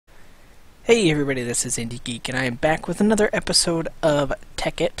Hey everybody, this is IndieGeek, and I am back with another episode of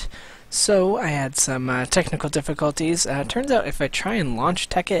Tekkit. So, I had some technical difficulties. Turns out if I try and launch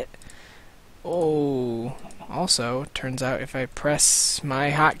Tekkit... Also, turns out if I press my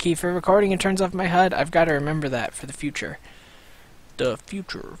hotkey for recording, it turns off my HUD. I've got to remember that for the future. The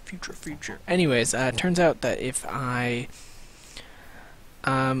future. Anyways, turns out that if I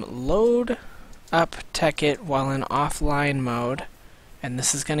load up Tekkit while in offline mode, and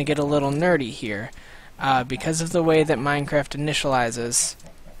this is going to get a little nerdy here, because of the way that Minecraft initializes,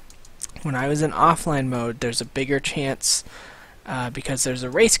 when I was in offline mode, there's a bigger chance, because there's a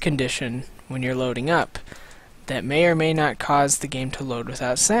race condition when you're loading up, that may or may not cause the game to load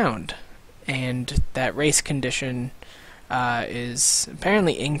without sound. And that race condition is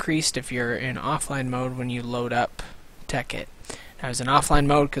apparently increased if you're in offline mode when you load up Tekkit. I was in offline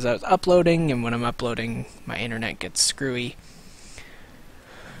mode because I was uploading, and when I'm uploading, my internet gets screwy.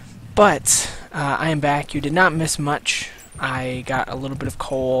 But I am back. You did not miss much. I got a little bit of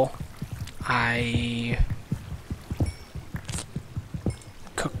coal. I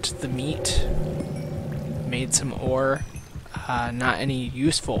cooked the meat. Made some ore. Not any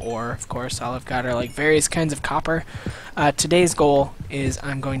useful ore, of course. All I've got are like various kinds of copper. Today's goal is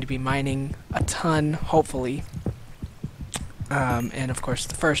I'm going to be mining a ton, hopefully. And of course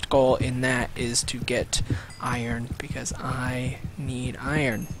the first goal in that is to get iron, because I need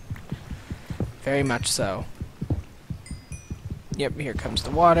iron. Very much so. Yep, here comes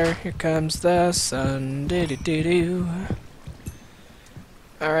the water, here comes the sun, do-do-do-do.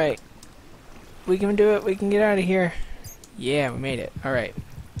 Alright. We can do it, we can get out of here. Yeah, we made it. Alright.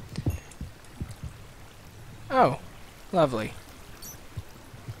 Oh, lovely.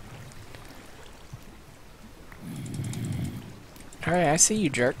 Alright, I see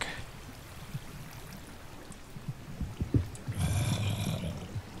you, jerk.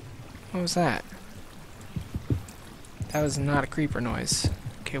 What was that? That was not a creeper noise.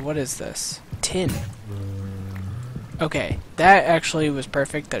 Okay, what is this? Tin. Okay, that actually was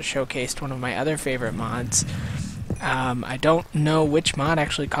perfect. That showcased one of my other favorite mods. I don't know which mod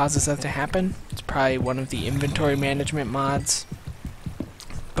actually causes that to happen. It's probably one of the inventory management mods.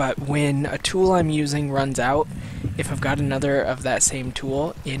 But when a tool I'm using runs out, if I've got another of that same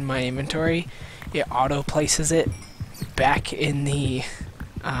tool in my inventory, it auto-places it back in the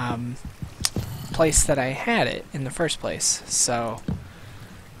place that I had it in the first place. So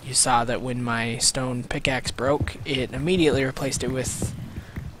you saw that when my stone pickaxe broke, it immediately replaced it with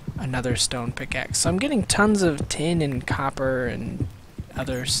another stone pickaxe. So I'm getting tons of tin and copper and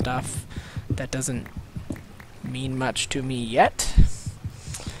other stuff that doesn't mean much to me yet.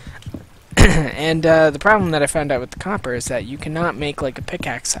 And the problem that I found out with the copper is that you cannot make like a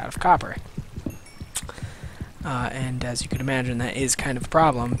pickaxe out of copper. And as you can imagine, that is kind of a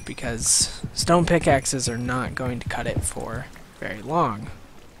problem, because stone pickaxes are not going to cut it for very long.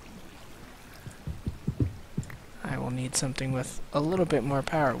 I will need something with a little bit more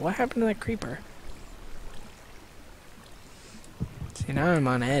power. What happened to that creeper? See, now I'm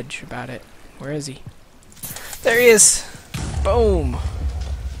on edge about it. Where is he? There he is! Boom!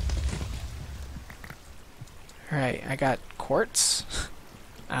 Alright, I got quartz.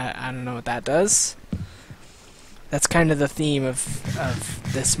 I don't know what that does. That's kind of the theme of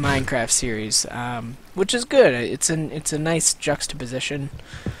this Minecraft series, which is good. It's a nice juxtaposition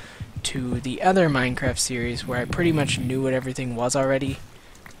to the other Minecraft series, where I pretty much knew what everything was already.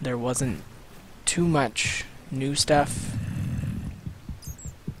 There wasn't too much new stuff.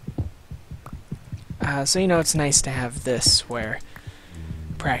 So you know, it's nice to have this, where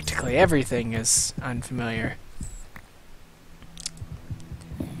practically everything is unfamiliar.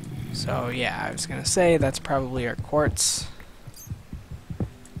 So yeah, I was gonna say that's probably our quartz.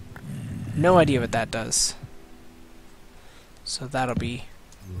 No idea what that does. So that'll be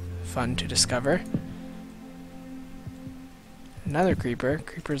fun to discover. Another creeper.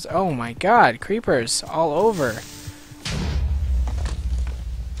 Creepers. Oh my god, creepers all over.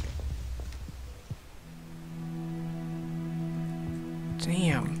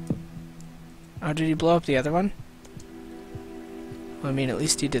 Damn. Oh, did he blow up the other one? Well, I mean, at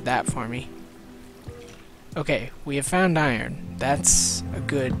least he did that for me. Okay, we have found iron. That's a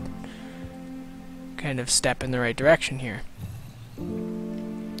good kind of step in the right direction here.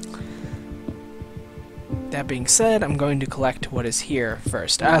 That being said, I'm going to collect what is here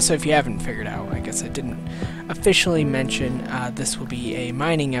first. So if you haven't figured out, I guess I didn't officially mention, this will be a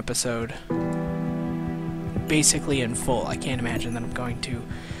mining episode, basically in full. I can't imagine that I'm going to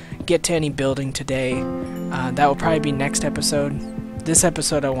get to any building today. That will probably be next episode. This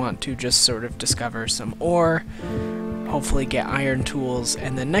episode I want to just sort of discover some ore, hopefully get iron tools,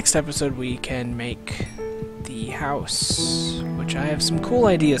 and the next episode we can make the house, which I have some cool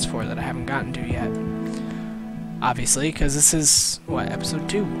ideas for that I haven't gotten to yet. Obviously, because this is, what, episode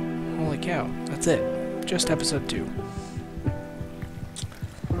 2? Holy cow, that's it. Just episode 2.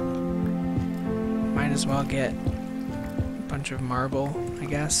 Might as well get a bunch of marble, I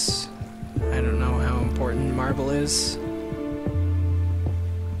guess. I don't know how important marble is,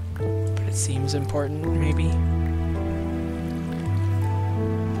 but it seems important, maybe.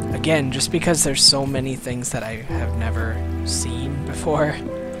 Again, just because there's so many things that I have never seen before,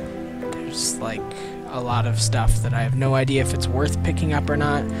 there's like a lot of stuff that I have no idea if it's worth picking up or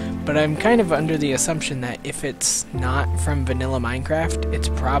not, but I'm kind of under the assumption that if it's not from vanilla Minecraft, it's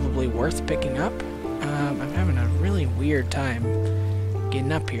probably worth picking up. I'm having a really weird time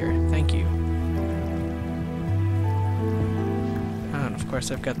getting up here. Thank you. Oh, and of course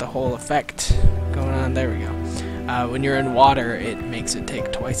I've got the whole effect going on. There we go. When you're in water, it makes it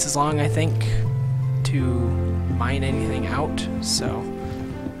take twice as long, I think, to mine anything out, so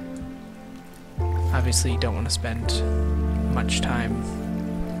obviously you don't want to spend much time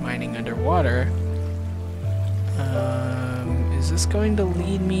mining underwater. Is this going to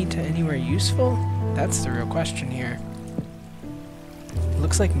lead me to anywhere useful? That's the real question here.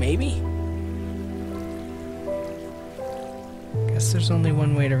 Looks like maybe? Guess there's only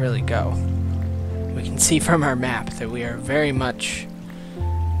one way to really go. We can see from our map that we are very much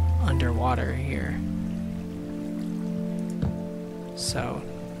underwater here. So,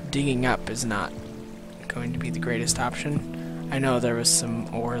 digging up is not going to be the greatest option. I know there was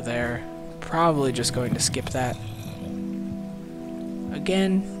some ore there. Probably just going to skip that.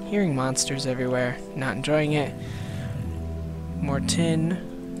 Again, hearing monsters everywhere. Not enjoying it. More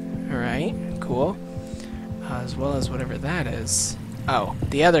tin. Alright, cool. As well as whatever that is. Oh,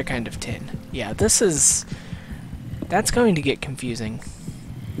 the other kind of tin. Yeah, that's going to get confusing.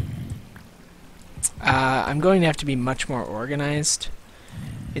 I'm going to have to be much more organized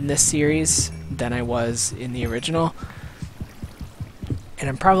in this series than I was in the original. And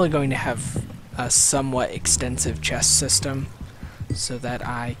I'm probably going to have a somewhat extensive chest system so that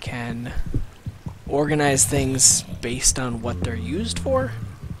I can organize things based on what they're used for,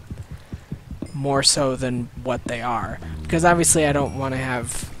 more so than what they are. Because obviously I don't want to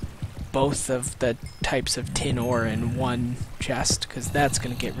have both of the types of tin ore in one chest, because that's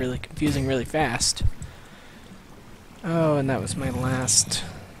going to get really confusing really fast. Oh, and that was my last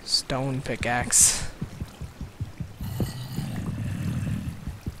stone pickaxe.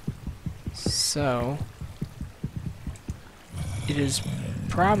 So, it is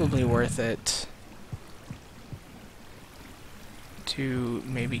probably worth it to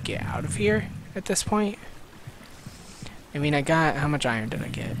maybe get out of here at this point. I mean, I got, how much iron did I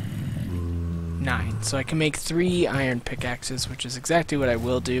get? 9. So I can make 3 iron pickaxes, which is exactly what I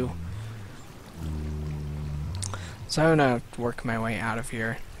will do. So I'm gonna work my way out of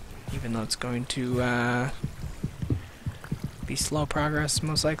here, even though it's going to be slow progress,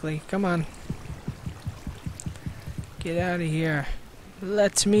 most likely. Come on. Get out of here.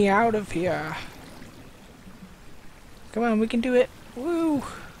 Let me out of here. Come on, we can do it. Woo!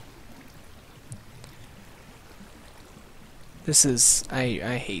 This is...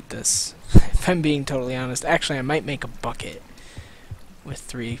 I hate this. If I'm being totally honest. Actually, I might make a bucket with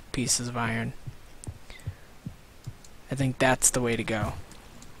 3 pieces of iron. I think that's the way to go.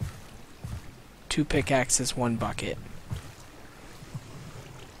 2 pickaxes, 1 bucket.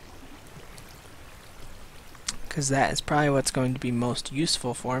 Because that is probably what's going to be most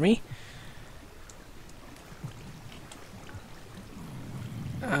useful for me.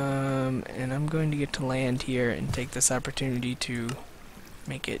 And I'm going to get to land here and take this opportunity to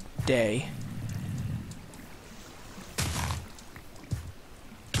make it day.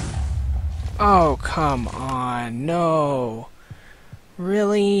 Oh, come on, no.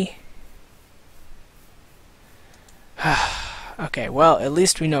 Really? Okay, well, at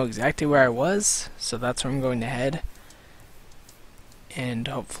least we know exactly where I was, so that's where I'm going to head. And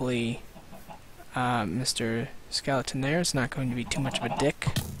hopefully, Mr. Skeleton there is not going to be too much of a dick.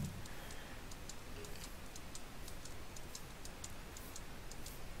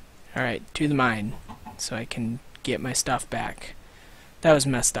 Alright, to the mine, so I can get my stuff back. That was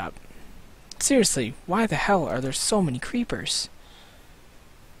messed up. Seriously, why the hell are there so many creepers?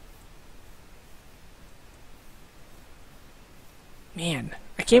 Man,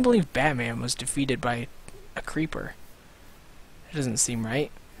 I can't believe Batman was defeated by a creeper. That doesn't seem right.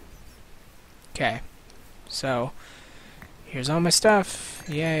 Okay, so here's all my stuff.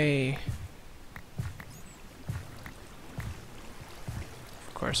 Yay.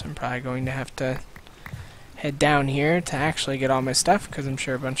 Of course, I'm probably going to have to head down here to actually get all my stuff, because I'm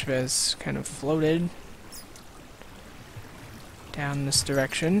sure a bunch of it is kind of floated down this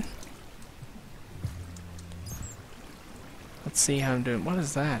direction. Let's see how I'm doing. What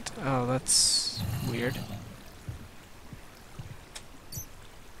is that? Oh, that's weird.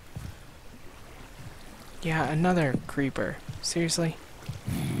 Yeah, another creeper. Seriously?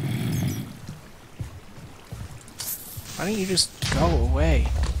 Why don't you just go away?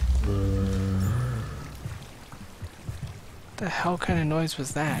 What the hell kind of noise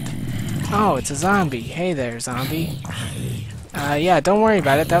was that? Oh, it's a zombie. Hey there, zombie. Yeah, don't worry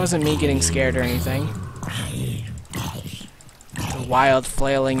about it. That wasn't me getting scared or anything. The wild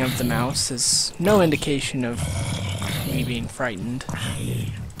flailing of the mouse is no indication of me being frightened.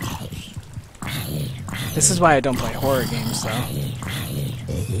 This is why I don't play horror games, though.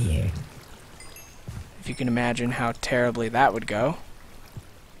 If you can imagine how terribly that would go.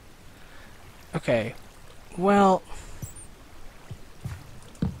 Okay, well,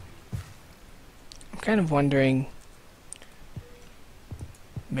 I'm kind of wondering,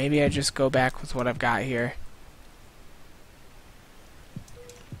 maybe I just go back with what I've got here.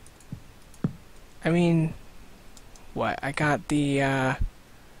 I mean, what? I got the,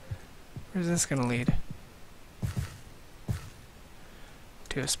 where's this gonna lead?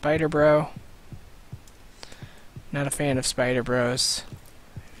 To a spider bro. Not a fan of spider bros.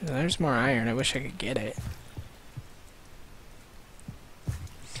 There's more iron. I wish I could get it.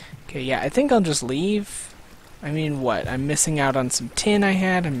 Okay, yeah, I think I'll just leave. I mean, what? I'm missing out on some tin I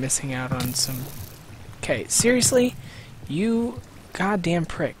had. I'm missing out on some... Okay, seriously? You goddamn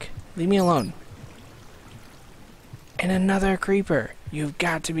prick. Leave me alone. And another creeper. You've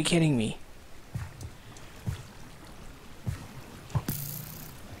got to be kidding me.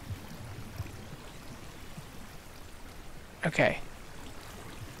 Okay.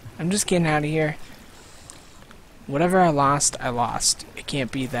 I'm just getting out of here. Whatever I lost, I lost. It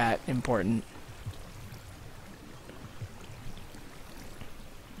can't be that important.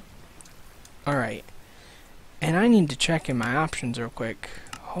 Alright. And I need to check in my options real quick.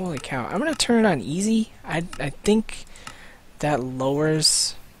 Holy cow. I'm going to turn it on easy. I think that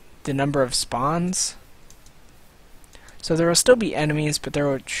lowers the number of spawns. So there will still be enemies, but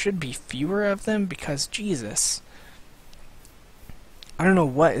there should be fewer of them because, Jesus. I don't know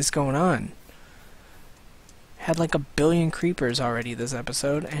what is going on. Had like 1 billion creepers already this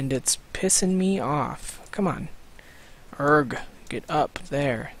episode, and it's pissing me off. Come on. Erg. Get up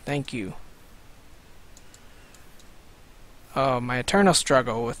there. Thank you. Oh, my eternal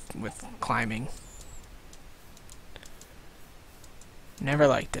struggle with climbing. Never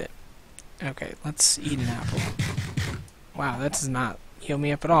liked it. Okay, let's eat an apple. Wow, that does not heal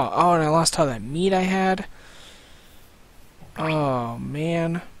me up at all. Oh, and I lost all that meat I had. Oh,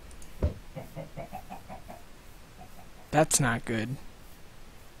 man. That's not good.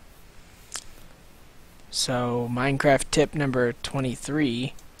 So, Minecraft tip number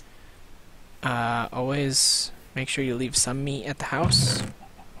 23. Always make sure you leave some meat at the house.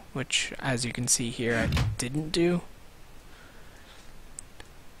 Which, as you can see here, I didn't do.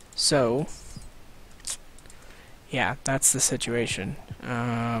 So, yeah, that's the situation.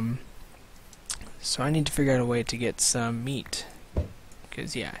 So I need to figure out a way to get some meat.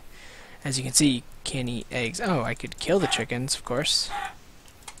 Because, yeah, as you can see, you can't eat eggs. Oh, I could kill the chickens, of course.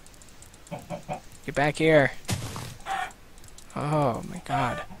 Get back here. Oh, my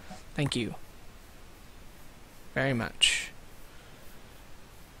God. Thank you. Very much.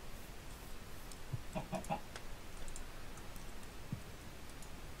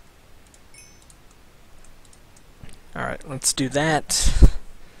 Alright, let's do that.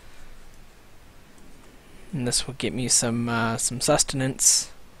 And this will get me some sustenance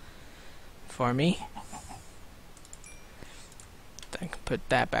for me. I can put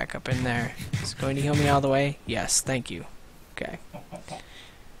that back up in there. Is it going to heal me all the way? Yes, thank you. Okay. At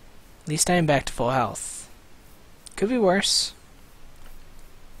least I am back to full health. Could be worse.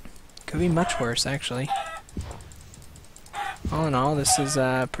 Could be much worse, actually. All in all, this is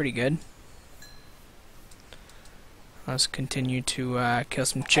pretty good. Let's continue to kill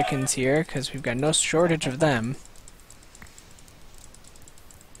some chickens here, because we've got no shortage of them.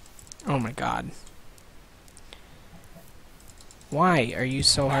 Oh my God. Why are you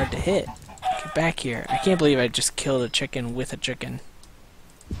so hard to hit? Get back here. I can't believe I just killed a chicken with a chicken.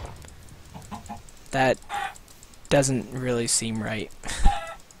 That doesn't really seem right.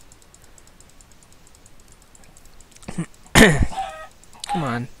 Come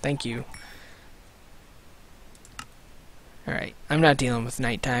on, thank you. Alright, I'm not dealing with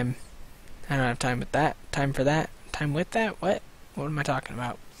nighttime. I don't have time with that. Time for that. Time with that? What? What am I talking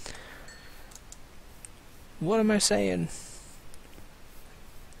about? What am I saying?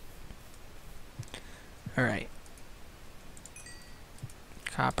 Alright.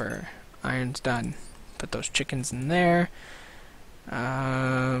 Copper. Iron's done. Put those chickens in there.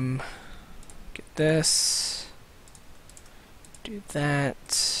 Get this. Do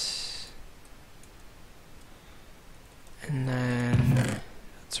that. And then,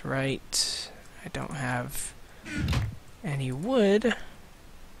 that's right. I don't have any wood.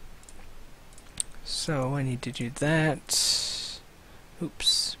 So I need to do that.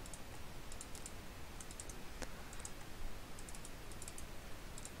 Oops.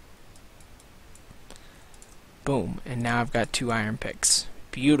 Boom. And now I've got 2 iron picks.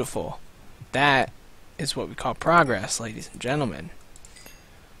 Beautiful. That is what we call progress, ladies and gentlemen.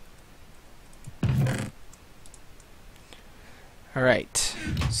 Alright.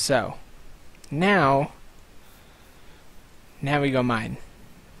 So, now we go mine.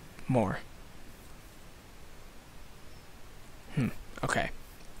 More. Okay.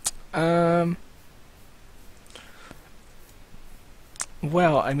 Well,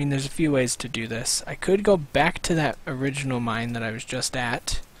 I mean, there's a few ways to do this. I could go back to that original mine that I was just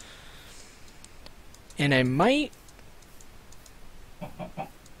at. And I might,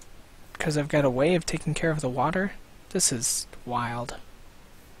 because I've got a way of taking care of the water. This is wild.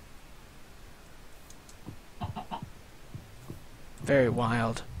 Very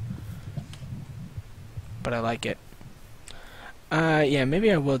wild. But I like it. Yeah,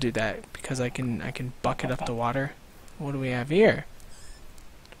 maybe I will do that because I can bucket up the water. What do we have here?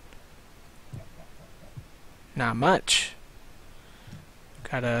 Not much.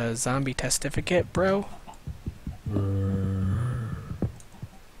 Got a zombie testificate, bro.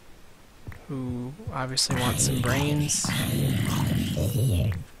 Who obviously wants some brains.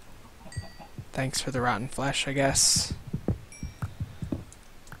 Thanks for the rotten flesh, I guess.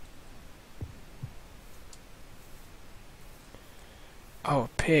 Oh,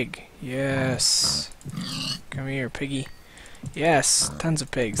 pig. Yes. Come here, piggy. Yes, tons of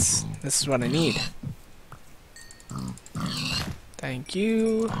pigs. This is what I need. Thank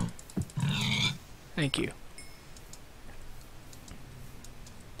you. Thank you.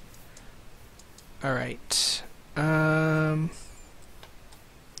 Alright. Yeah,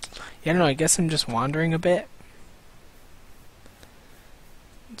 I don't know, I guess I'm just wandering a bit.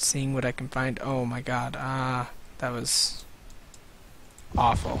 Seeing what I can find. Oh my god, that was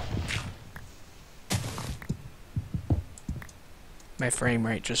awful. My frame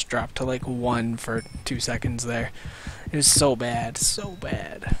rate just dropped to like 1 for 2 seconds there. It was so bad, so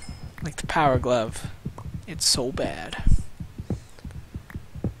bad. Like the power glove. It's so bad.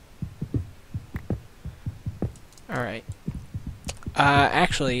 Alright.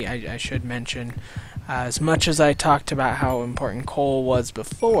 Actually, I should mention, as much as I talked about how important coal was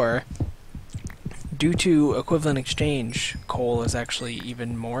before, due to equivalent exchange, coal is actually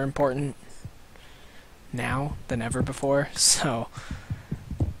even more important now than ever before, so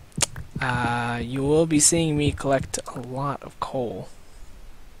you will be seeing me collect a lot of coal.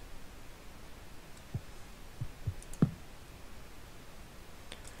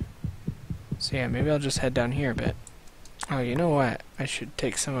 So yeah, maybe I'll just head down here a bit. Oh, you know what? I should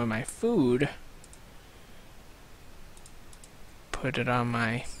take some of my food, put it on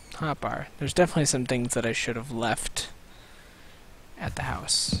my hotbar. There's definitely some things that I should have left at the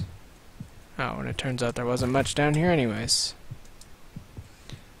house. Oh, and it turns out there wasn't much down here anyways.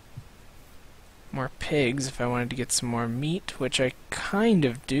 More pigs if I wanted to get some more meat, which I kind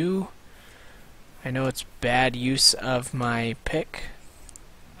of do. I know it's bad use of my pick,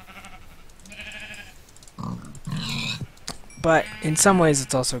 but in some ways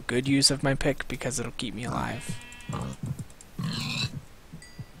it's also good use of my pick because it'll keep me alive.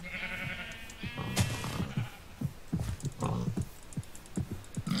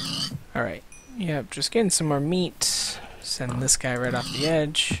 Alright, yep, just getting some more meat. Send this guy right off the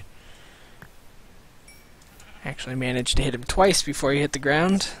edge. Actually managed to hit him twice before he hit the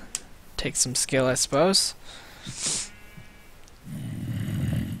ground. Takes some skill, I suppose.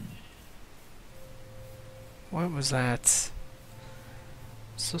 What was that?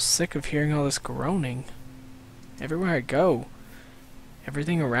 So sick of hearing all this groaning. Everywhere I go,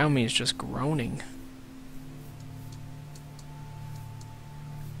 everything around me is just groaning.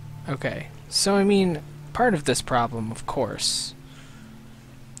 Okay, so I mean, part of this problem, of course,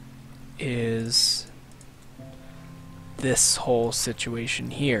 is this whole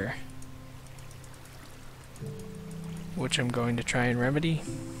situation here, which I'm going to try and remedy.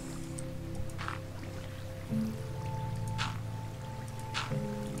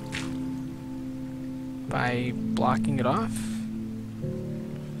 By blocking it off.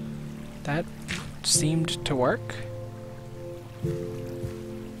 That seemed to work.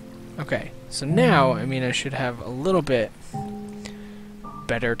 Okay, so now, I mean, I should have a little bit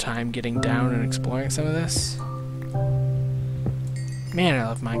better time getting down and exploring some of this. Man, I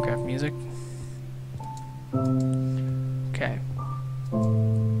love Minecraft music. Okay.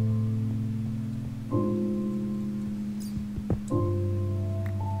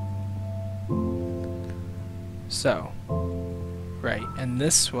 So, right, and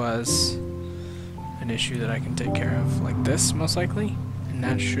this was an issue that I can take care of like this, most likely, and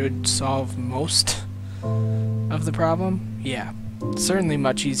that should solve most of the problem. Yeah, it's certainly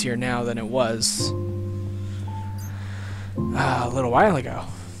much easier now than it was a little while ago.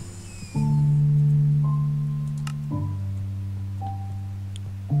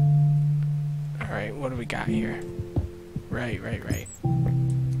 Alright, what do we got here? Right.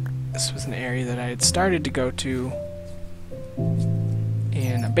 This was an area that I had started to go to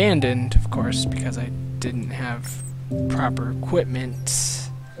and abandoned, of course, because I didn't have proper equipment.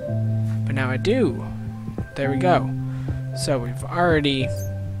 But now I do. There we go. So we've already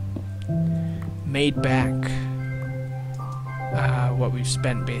made back what we've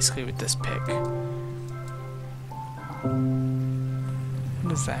spent basically with this pick.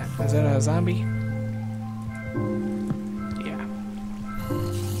 What is that? Is that a zombie? Yeah.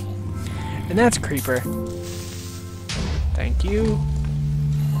 And that's a creeper. Thank you.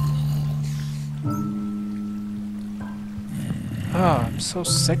 Oh, I'm so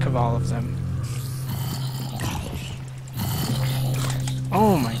sick of all of them.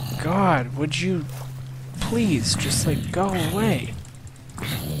 Oh my god, would you please just, like, go away?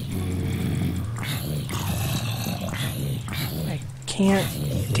 I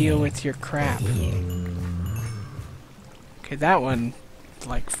can't deal with your crap. Okay, that one,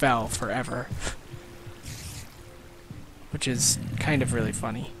 like, fell forever. Which is kind of really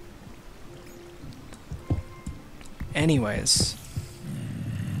funny. Anyways.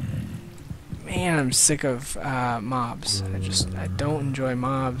 Man, I'm sick of mobs. I don't enjoy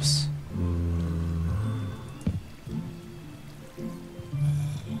mobs.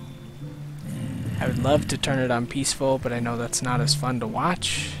 I would love to turn it on peaceful, but I know that's not as fun to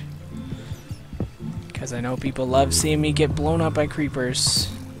watch. Because I know people love seeing me get blown up by creepers.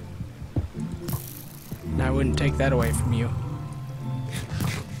 And I wouldn't take that away from you.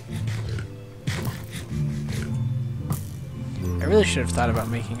 I really should have thought about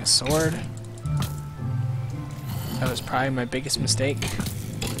making a sword. That was probably my biggest mistake.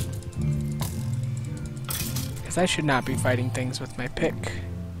 Because I should not be fighting things with my pick.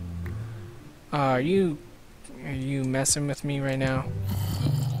 Are you messing with me right now?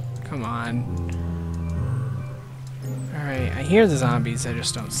 Come on. Alright, I hear the zombies, I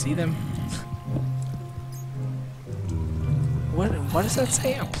just don't see them. What does that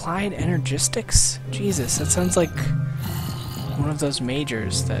say? Applied energistics? Jesus, that sounds like one of those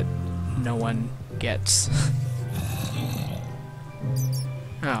majors that no one gets.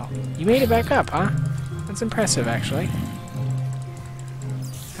 Oh, you made it back up, huh? That's impressive, actually.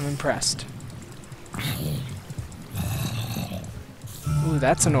 I'm impressed. Ooh,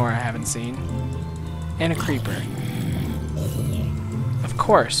 that's an ore I haven't seen. And a creeper. Of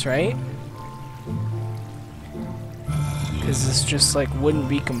course, right? Because this just, like, wouldn't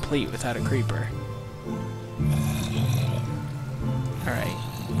be complete without a creeper. Alright.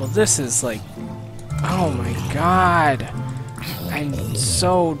 Well, this is, like... Oh my god! I'm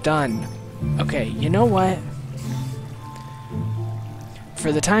so done. Okay, you know what?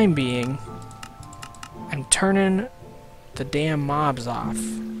 For the time being, I'm turning the damn mobs off.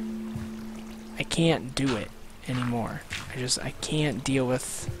 I can't do it anymore. I can't deal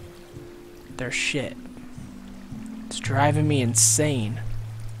with their shit. It's driving me insane.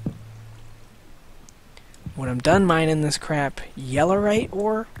 When I'm done mining this crap, yellowite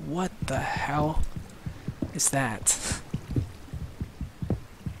ore? What the hell is that?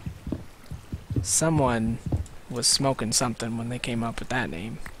 Someone was smoking something when they came up with that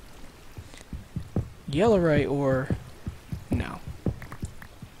name. Yellowite ore? No.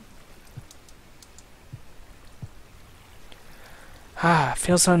 Ah, it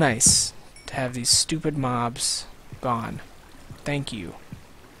feels so nice to have these stupid mobs gone. Thank you.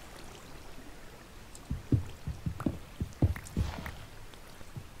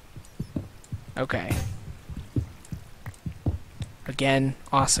 Okay. Again,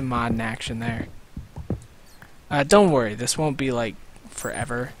 awesome mod in action there. Don't worry, this won't be like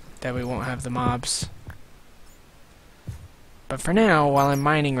forever that we won't have the mobs. But for now, while I'm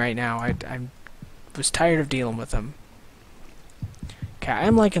mining right now, I was tired of dealing with them. Okay,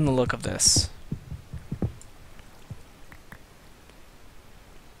 I'm liking the look of this.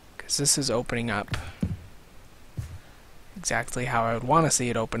 because this is opening up exactly how I would want to see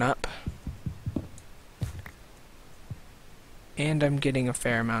it open up. And I'm getting a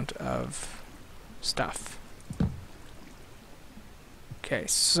fair amount of stuff. Okay,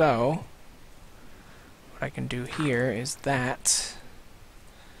 so what I can do here is that,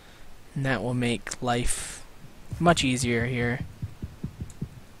 and that will make life much easier here.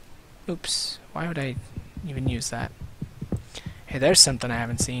 Oops, why would I even use that? Hey, there's something I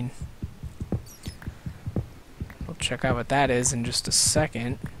haven't seen. We'll check out what that is in just a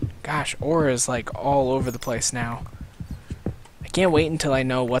second. Gosh, ore is like all over the place now. I can't wait until I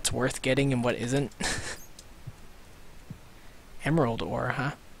know what's worth getting and what isn't. Emerald ore,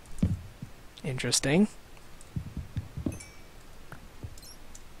 huh? Interesting.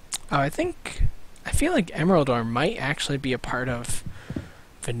 Oh, I feel like emerald ore might actually be a part of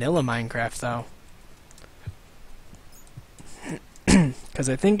vanilla Minecraft, though. Because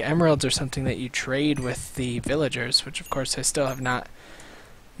I think emeralds are something that you trade with the villagers, which of course I still have not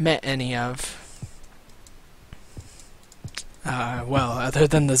met any of. Well, other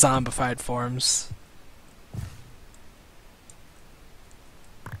than the zombified forms.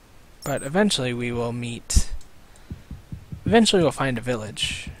 But eventually we will meet... Eventually we'll find a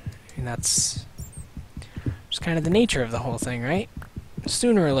village. And that's just kind of the nature of the whole thing, right?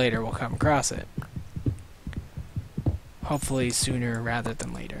 Sooner or later we'll come across it. Hopefully sooner rather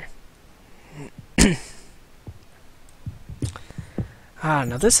than later.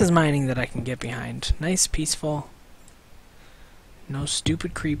 Now this is mining that I can get behind. Nice, peaceful. No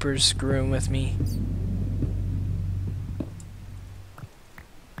stupid creepers screwing with me.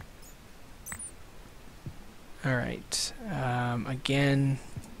 Alright. Again,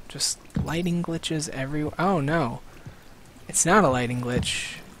 just lighting glitches everywhere. Oh no. It's not a lighting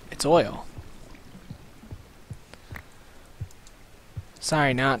glitch. It's oil.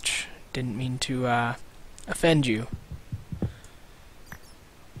 Sorry, Notch. Didn't mean to offend you.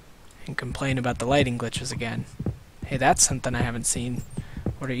 And complain about the lighting glitches again. Hey, that's something I haven't seen.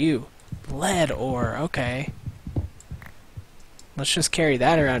 What are you? Lead ore. Okay. Let's just carry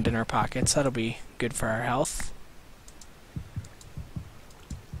that around in our pockets. That'll be good for our health.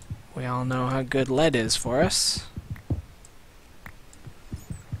 We all know how good lead is for us.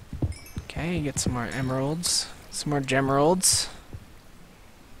 Okay, get some more emeralds. Some more gemeralds.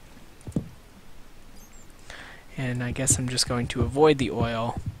 And I guess I'm just going to avoid the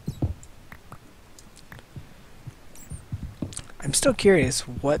oil. I'm still curious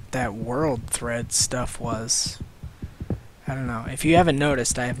what that world thread stuff was. I don't know. If you haven't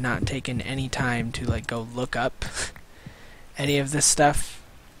noticed, I have not taken any time to like go look up any of this stuff.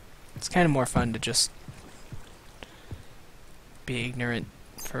 It's kind of more fun to just be ignorant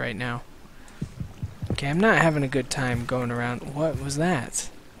for right now. Okay, I'm not having a good time going around. What was that?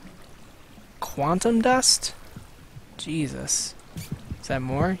 Quantum dust? Jesus. Is that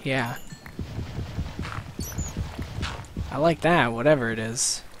more? Yeah. I like that, whatever it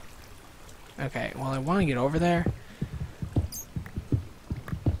is. Okay, well I want to get over there.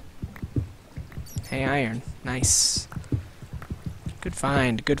 Hey, iron. Nice. Good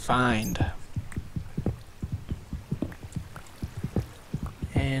find, good find.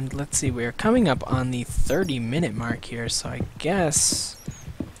 And let's see, we're coming up on the 30-minute mark here, so I guess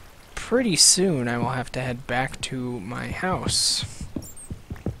pretty soon I will have to head back to my house.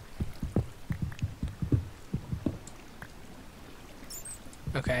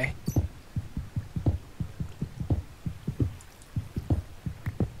 Okay.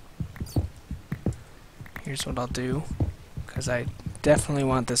 Here's what I'll do, because I definitely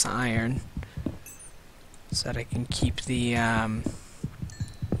want this iron so that I can keep the,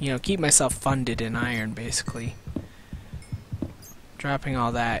 keep myself funded in iron, basically. Dropping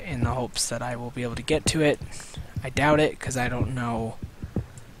all that in the hopes that I will be able to get to it. I doubt it, because I don't know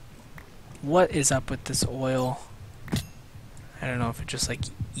what is up with this oil. I don't know if it just like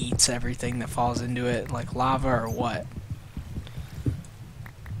eats everything that falls into it like lava or what.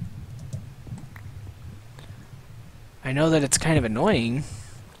 I know that it's kind of annoying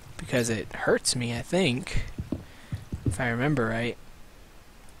because it hurts me, I think, if I remember right.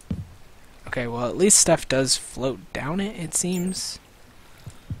 Okay, well at least stuff does float down it, it seems.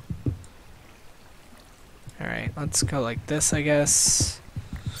 Alright, let's go like this, I guess.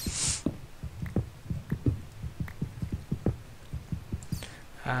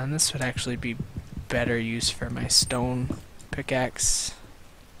 And this would actually be better use for my stone pickaxe.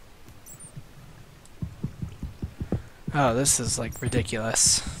 Oh, this is like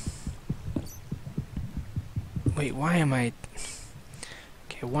ridiculous. Wait, why am I...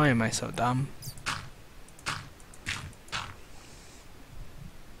 Okay, why am I so dumb?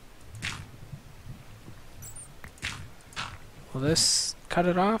 Will this cut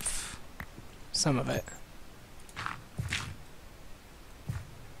it off? Some of it.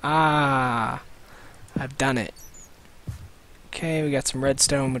 Ah! I've done it. Okay, we got some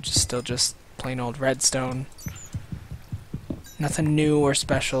redstone, which is still just plain old redstone. Nothing new or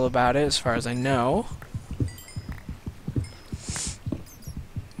special about it, as far as I know.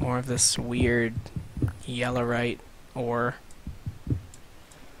 More of this weird yellowite ore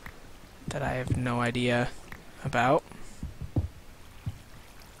that I have no idea about.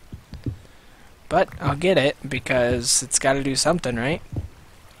 But I'll get it, because it's got to do something, right?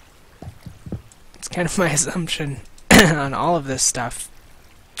 It's kind of my assumption on all of this stuff,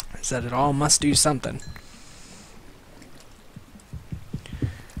 is that it all must do something.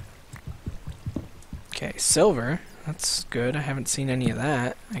 Okay, silver. That's good. I haven't seen any of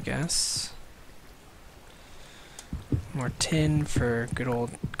that, I guess. More tin for good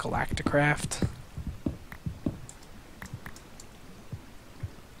old Galacticraft.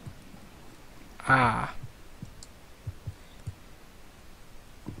 Ah.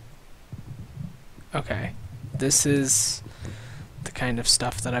 Okay. This is the kind of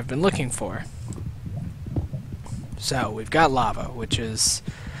stuff that I've been looking for. So, we've got lava, which is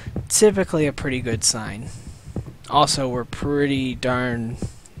typically a pretty good sign. Also, we're pretty darn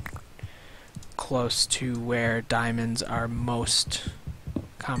close to where diamonds are most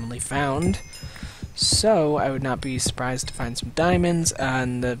commonly found. So, I would not be surprised to find some diamonds,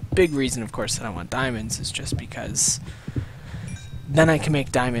 and the big reason, of course, that I want diamonds is just because then I can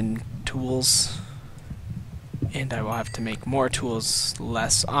make diamond tools, and I will have to make more tools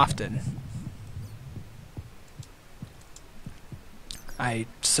less often. I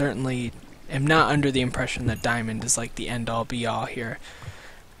certainly am not under the impression that diamond is like the end-all be-all here.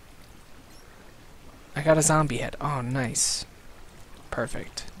 I got a zombie head. Oh, nice.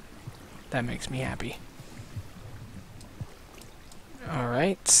 Perfect. That makes me happy.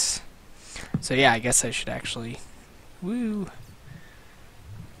 Alright. So yeah, I guess I should actually... Woo!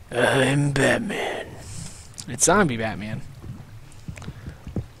 I'm Batman. It's Zombie Batman.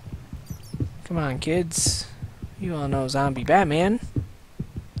 Come on, kids. You all know Zombie Batman.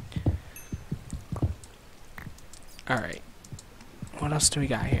 Alright. What else do we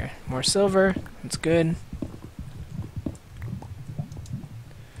got here? More silver. That's good.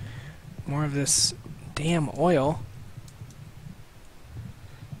 More of this damn oil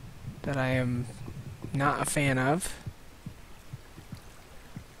that I am not a fan of.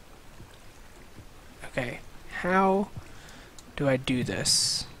 Okay. How do I do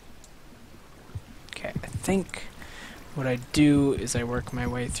this? Okay, I think what I do is I work my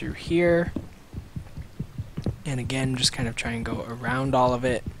way through here. And again, just kind of try and go around all of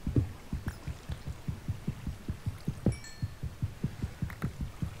it.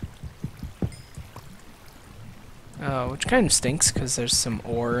 Which kind of stinks, because there's some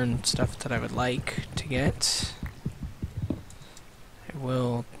ore and stuff that I would like to get. I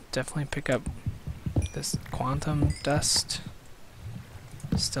will definitely pick up this quantum dust.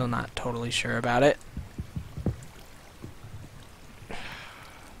 Still not totally sure about it.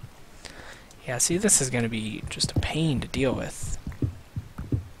 Yeah, see, this is going to be just a pain to deal with.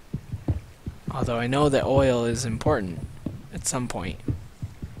 Although I know that oil is important at some point.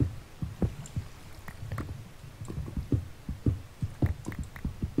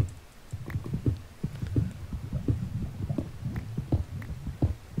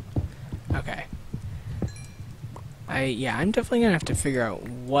 Okay. Yeah, I'm definitely going to have to figure out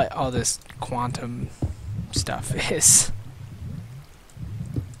what all this quantum stuff is.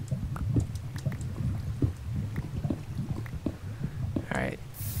 Alright.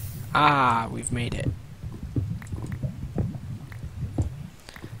 Ah, we've made it.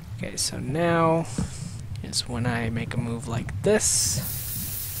 Okay, so now is when I make a move like this.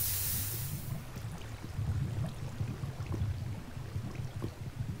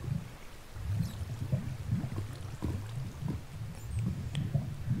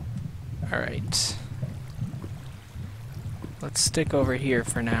 Alright. Let's stick over here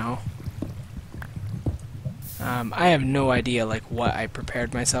for now. I have no idea like what I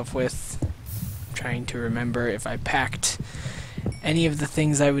prepared myself with. I'm trying to remember if I packed any of the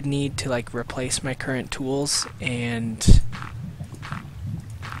things I would need to like replace my current tools, and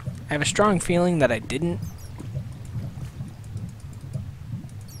I have a strong feeling that I didn't.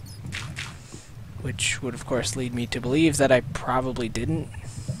 Which would of course lead me to believe that I probably didn't.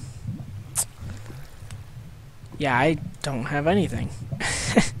 Yeah, I don't have anything.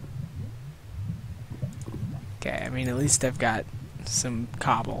 Okay, I mean, at least I've got some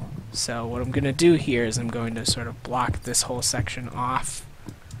cobble. So what I'm going to do here is I'm going to sort of block this whole section off.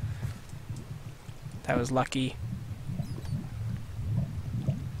 That was lucky.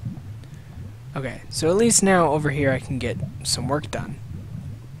 Okay, so at least now over here I can get some work done.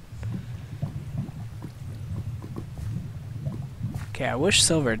 Okay, I wish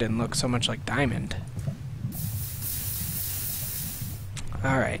silver didn't look so much like diamond.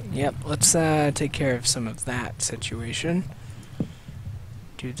 Alright, yep, let's take care of some of that situation.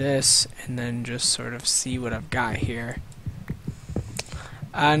 Do this, and then just sort of see what I've got here.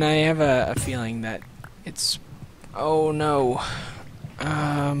 And I have a feeling that it's... Oh no.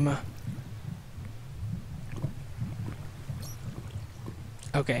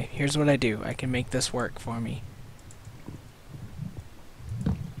 Okay, here's what I do. I can make this work for me.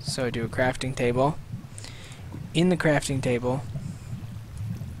 So I do a crafting table. In the crafting table,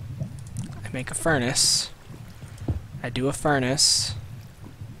 I make a furnace. I do a furnace.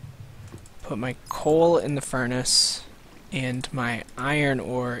 Put my coal in the furnace and my iron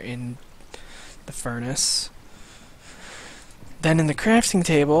ore in the furnace. Then in the crafting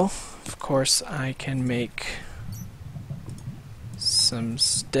table, of course, I can make some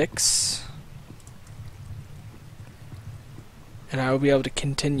sticks. And I will be able to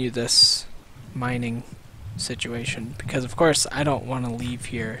continue this mining situation, because of course I don't want to leave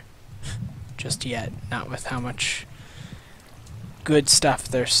here just yet, not with how much good stuff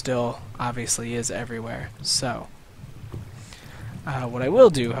there still obviously is everywhere. So what I will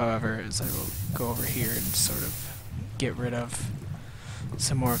do, however, is I will go over here and sort of get rid of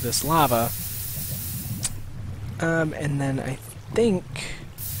some more of this lava, and then I think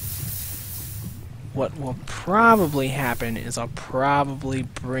what will probably happen is I'll probably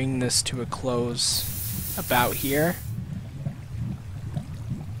bring this to a close about here.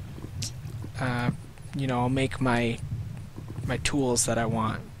 You know, I'll make my tools that I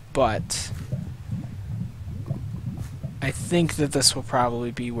want, but I think that this will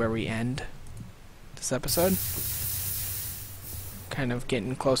probably be where we end this episode. Kind of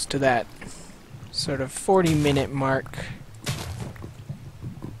getting close to that sort of 40-minute mark.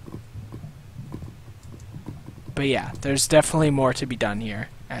 But yeah, there's definitely more to be done here,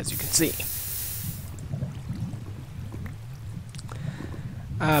 as you can see.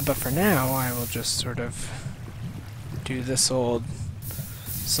 But for now, I will just sort of do this old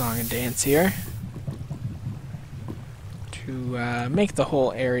song and dance here to make the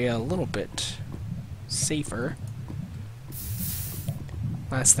whole area a little bit safer.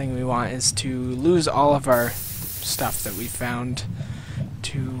 Last thing we want is to lose all of our stuff that we found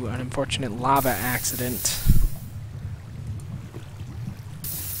to an unfortunate lava accident.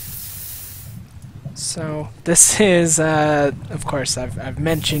 So this is, of course, I've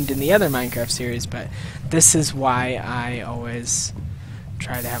mentioned in the other Minecraft series, but this is why I always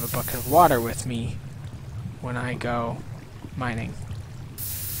try to have a bucket of water with me when I go mining.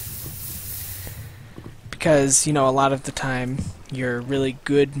 Because, you know, a lot of the time, your really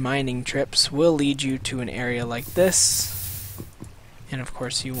good mining trips will lead you to an area like this, and of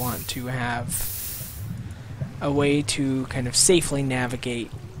course you want to have a way to kind of safely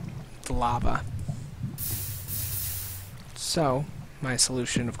navigate the lava. So, my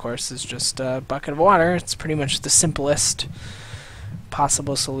solution, of course, is just a bucket of water. It's pretty much the simplest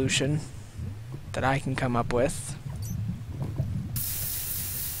possible solution that I can come up with.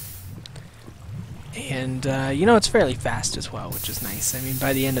 And, you know, it's fairly fast as well, which is nice. I mean,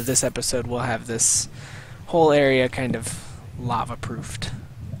 by the end of this episode, we'll have this whole area kind of lava-proofed.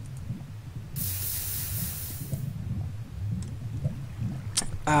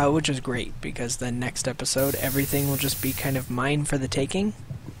 Which is great, because then next episode, everything will just be kind of mine for the taking.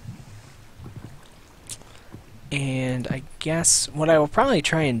 And I guess what I will probably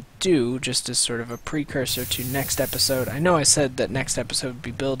try and do, just as sort of a precursor to next episode, I know I said that next episode would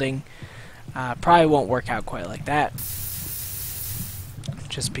be building. Probably won't work out quite like that,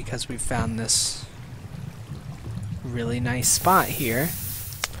 just because we've found this really nice spot here.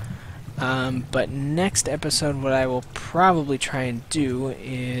 But next episode, what I will probably try and do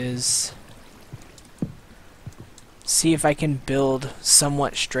is see if I can build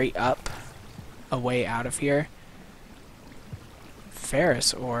somewhat straight up a way out of here.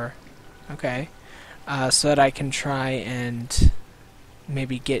 Ferrous ore. Okay. So that I can try and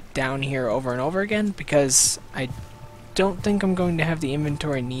maybe get down here over and over again, because I don't think I'm going to have the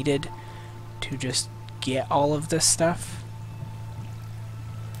inventory needed to just get all of this stuff.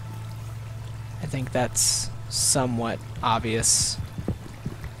 I think that's somewhat obvious,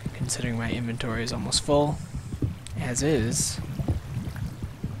 considering my inventory is almost full, as is.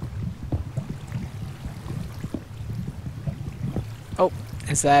 Oh,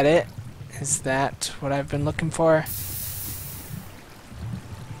 is that it? Is that what I've been looking for?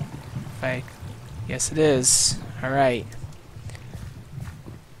 Yes, it is. Alright.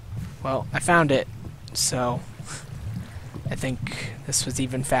 Well, I found it, so I think this was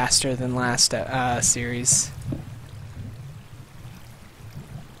even faster than last series.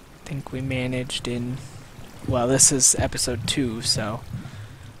 I think we managed in... Well, this is episode 2, so...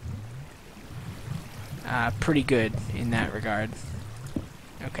 pretty good in that regard.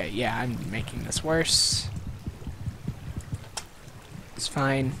 Okay, yeah, I'm making this worse. It's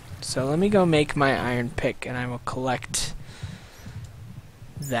fine. So let me go make my iron pick, and I will collect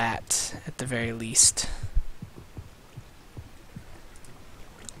that at the very least.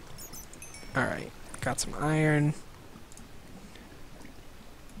 Alright, got some iron.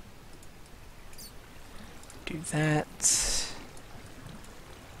 Do that.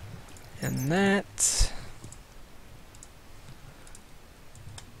 And that.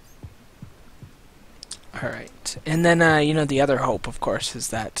 Alright, and then, you know, the other hope, of course, is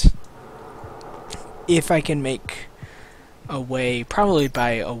that if I can make a way, probably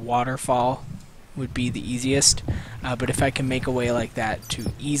by a waterfall would be the easiest, but if I can make a way like that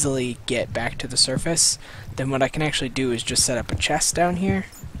to easily get back to the surface, then what I can actually do is just set up a chest down here,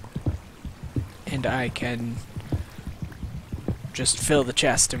 and I can just fill the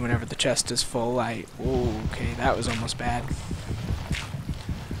chest, and whenever the chest is full, Ooh, okay, that was almost bad.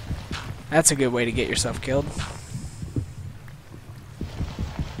 That's a good way to get yourself killed.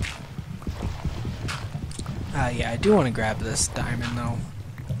 Yeah, I do want to grab this diamond, though,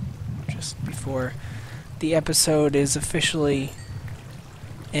 just before the episode is officially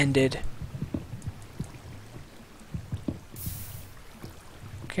ended.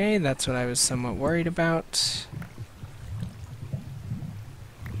 Okay, that's what I was somewhat worried about.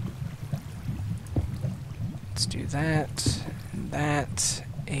 Let's do that, and that,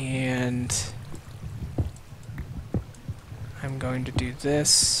 and I'm going to do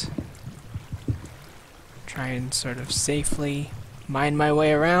this. Try and sort of safely mine my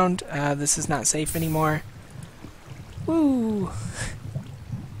way around. This is not safe anymore. Woo!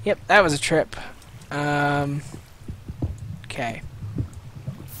 Yep, that was a trip. Okay.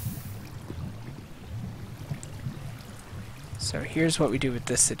 So here's what we do with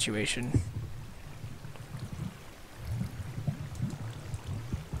this situation.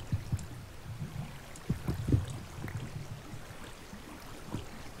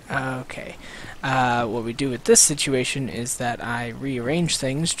 Okay. What we do with this situation is that I rearrange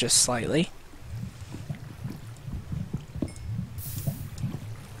things just slightly.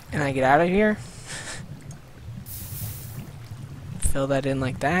 And I get out of here. Fill that in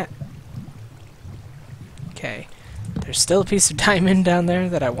like that. Okay. There's still a piece of diamond down there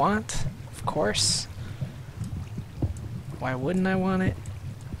that I want, of course. Why wouldn't I want it?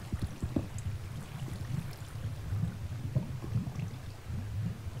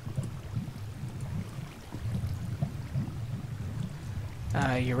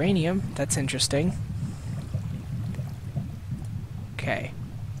 Uranium, that's interesting. Okay.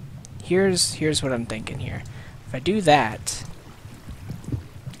 Here's what I'm thinking here. If I do that...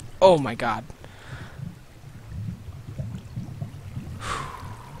 Oh my god.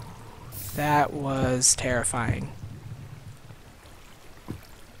 That was terrifying.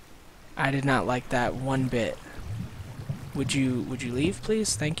 I did not like that one bit. Would you leave,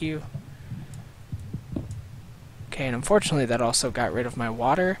 please? Thank you. Okay, and unfortunately that also got rid of my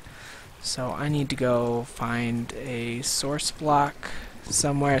water, so I need to go find a source block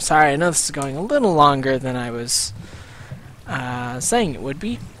somewhere. Sorry, I know this is going a little longer than I was saying it would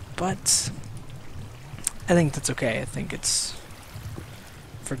be, but I think that's okay. I think it's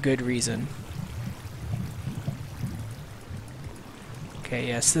for good reason. Okay,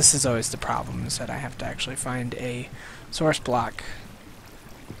 yes, this is always the problem, is that I have to actually find a source block,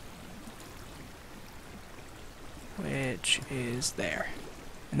 which is there.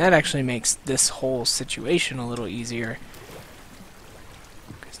 And that actually makes this whole situation a little easier,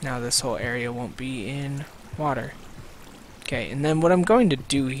 because now this whole area won't be in water. Okay, and then what I'm going to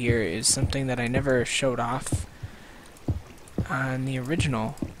do here is something that I never showed off on the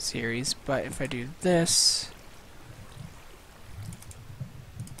original series, but if I do this...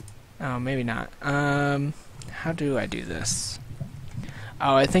 Oh, maybe not. How do I do this?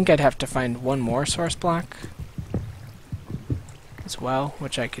 Oh, I think I'd have to find one more source block as well,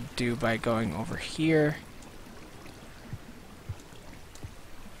 which I could do by going over here.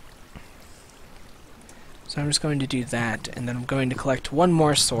 So I'm just going to do that, and then I'm going to collect one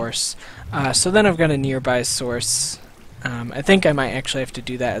more source. So then I've got a nearby source. I think I might actually have to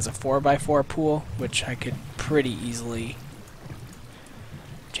do that as a 4x4 pool, which I could pretty easily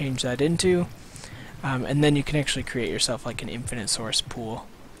change that into. And then you can actually create yourself like an infinite source pool.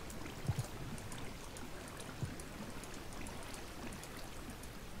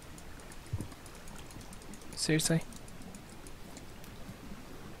 Seriously?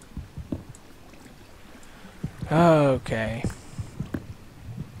 Okay.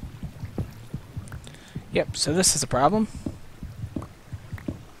 Yep, so this is a problem.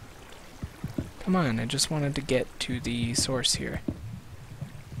 Come on, I just wanted to get to the source here.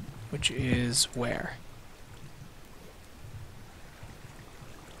 Which is where?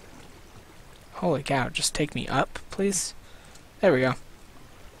 Holy cow, just take me up, please? There we go.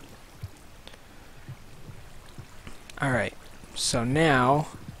 Alright, so now...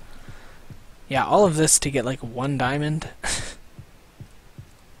 Yeah, all of this to get like 1 diamond.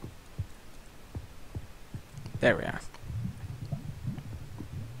 There we are.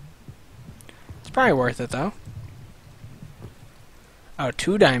 It's probably worth it though. Oh,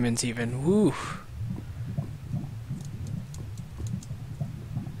 2 diamonds even. Woo.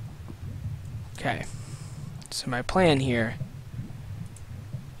 Okay. So my plan here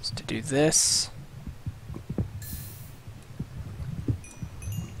is to do this.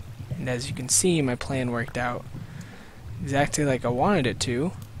 And as you can see, my plan worked out exactly like I wanted it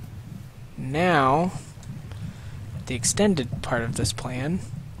to. Now, the extended part of this plan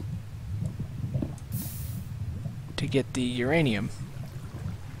to get the uranium,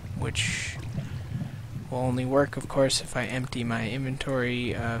 which will only work, of course, if I empty my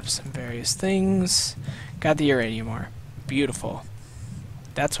inventory of some various things. Got the uranium ore. Beautiful.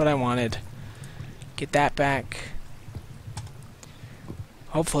 That's what I wanted. Get that back.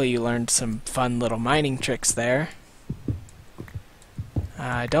 Hopefully you learned some fun little mining tricks there.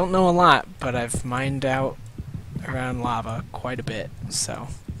 I don't know a lot, but I've mined out around lava quite a bit, so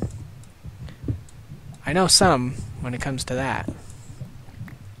I know some when it comes to that.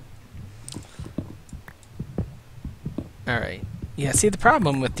 Alright. Yeah, see, the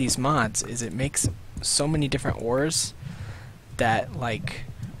problem with these mods is it makes so many different ores that, like,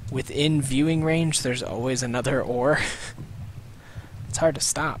 within viewing range there's always another ore. It's hard to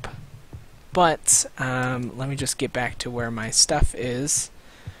stop. But, let me just get back to where my stuff is,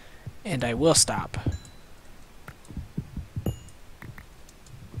 and I will stop.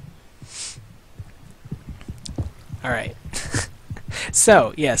 Alright.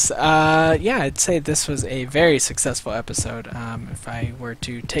 So, yes, yeah, I'd say this was a very successful episode. If I were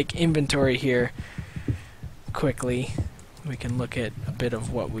to take inventory here quickly, we can look at a bit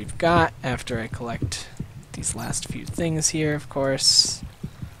of what we've got after I collect these last few things here, of course.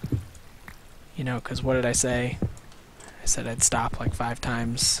 You know, because what did I say? I said I'd stop like 5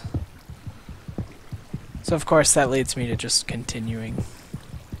 times. So, of course, that leads me to just continuing.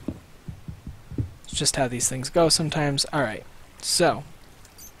 It's just how these things go sometimes. Alright, so.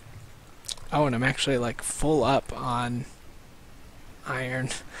 Oh, and I'm actually like full up on iron.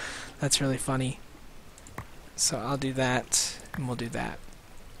 That's really funny. So I'll do that, and we'll do that.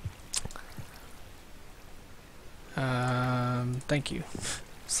 Thank you.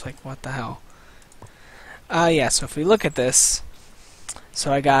 It's like, what the hell? Yeah, so if we look at this,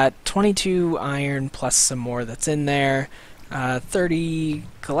 so I got 22 iron plus some more that's in there, 30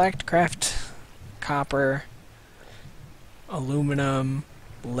 craft copper, aluminum,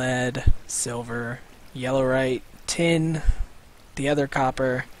 lead, silver, yellowite, tin, the other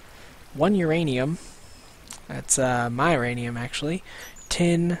copper, 1 uranium, that's my uranium actually,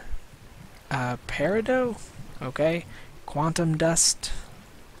 tin, peridot, okay, quantum dust,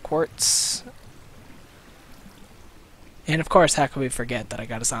 quartz, and of course, how could we forget that I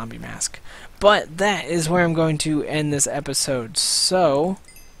got a zombie mask? But that is where I'm going to end this episode. So,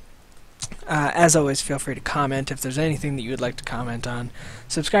 as always, feel free to comment if there's anything that you would like to comment on.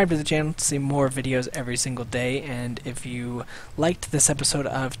 Subscribe to the channel to see more videos every single day. And if you liked this episode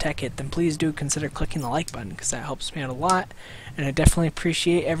of Tekkit, then please do consider clicking the like button, because that helps me out a lot. And I definitely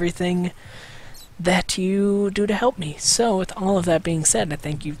appreciate everything that you do to help me. So, with all of that being said, I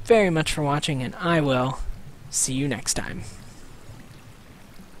thank you very much for watching, and I will see you next time.